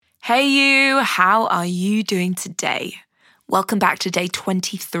Hey you, how are you doing today? Welcome back to day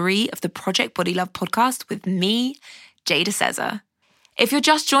 23 of the Project Body Love podcast with me, Jada Cesar. If you're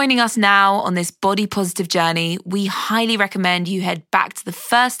just joining us now on this body positive journey, we highly recommend you head back to the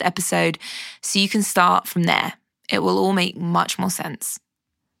first episode so you can start from there. It will all make much more sense.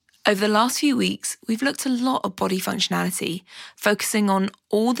 Over the last few weeks, we've looked a lot at body functionality, focusing on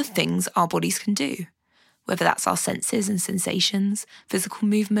all the things our bodies can do. Whether that's our senses and sensations, physical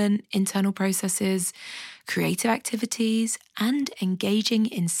movement, internal processes, creative activities, and engaging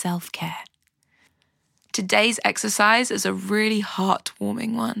in self-care. Today's exercise is a really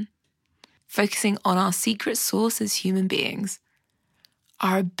heartwarming one, focusing on our secret source as human beings,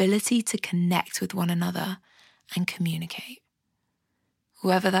 our ability to connect with one another and communicate.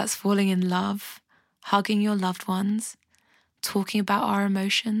 Whether that's falling in love, hugging your loved ones, talking about our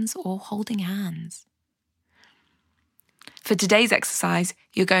emotions, or holding hands. For today's exercise,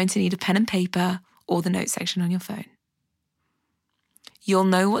 you're going to need a pen and paper or the notes section on your phone. You'll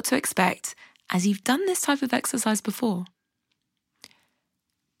know what to expect as you've done this type of exercise before.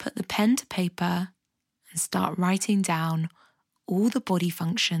 Put the pen to paper and start writing down all the body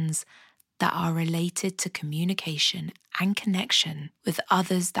functions that are related to communication and connection with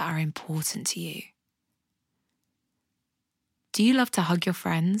others that are important to you. Do you love to hug your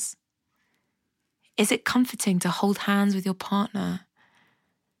friends? Is it comforting to hold hands with your partner?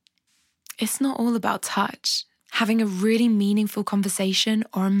 It's not all about touch. Having a really meaningful conversation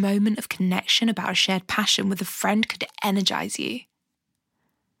or a moment of connection about a shared passion with a friend could energize you.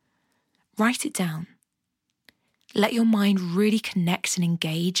 Write it down. Let your mind really connect and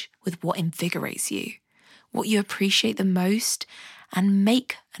engage with what invigorates you, what you appreciate the most, and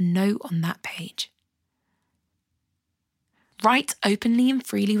make a note on that page. Write openly and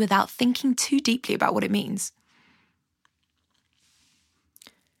freely without thinking too deeply about what it means.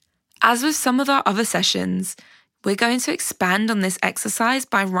 As with some of our other sessions, we're going to expand on this exercise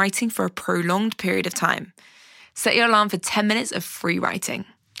by writing for a prolonged period of time. Set your alarm for 10 minutes of free writing.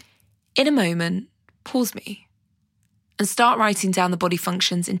 In a moment, pause me and start writing down the body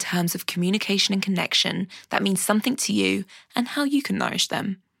functions in terms of communication and connection that means something to you and how you can nourish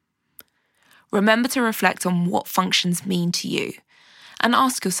them. Remember to reflect on what functions mean to you and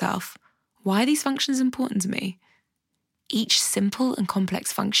ask yourself, why are these functions important to me? Each simple and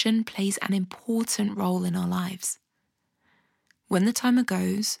complex function plays an important role in our lives. When the timer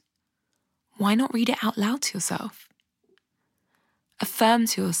goes, why not read it out loud to yourself? Affirm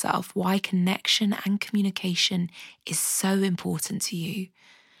to yourself why connection and communication is so important to you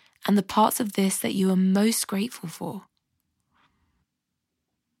and the parts of this that you are most grateful for.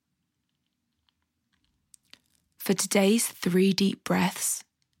 For today's 3 deep breaths,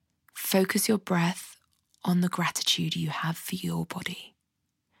 focus your breath on the gratitude you have for your body.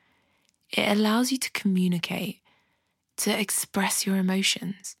 It allows you to communicate, to express your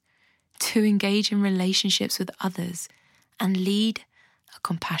emotions, to engage in relationships with others, and lead a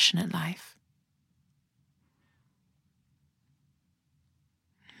compassionate life.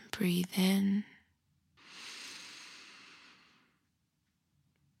 Breathe in.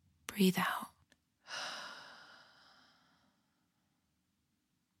 Breathe out.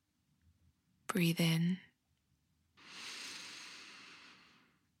 Breathe in.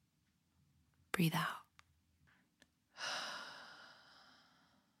 Breathe out.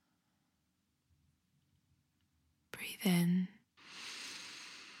 Breathe in.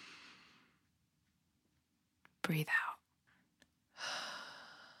 Breathe out.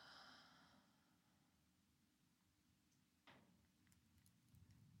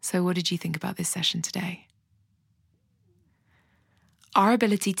 So, what did you think about this session today? Our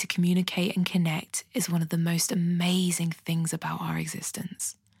ability to communicate and connect is one of the most amazing things about our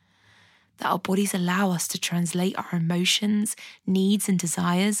existence. That our bodies allow us to translate our emotions, needs, and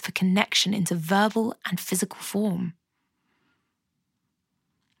desires for connection into verbal and physical form.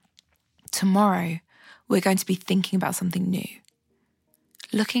 Tomorrow, we're going to be thinking about something new,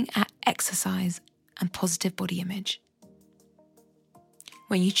 looking at exercise and positive body image.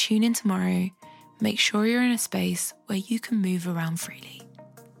 When you tune in tomorrow, make sure you're in a space where you can move around freely.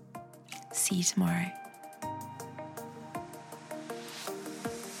 See you tomorrow.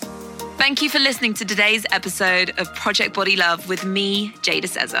 Thank you for listening to today's episode of Project Body Love with me, Jada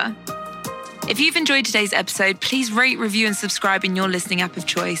Cesar. If you've enjoyed today's episode, please rate, review, and subscribe in your listening app of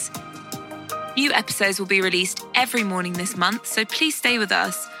choice. New episodes will be released every morning this month, so please stay with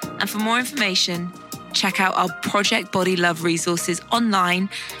us. And for more information, check out our Project Body Love resources online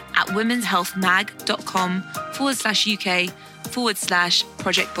at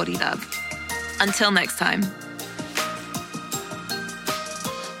womenshealthmag.com/UK/Project Body Love. Until next time.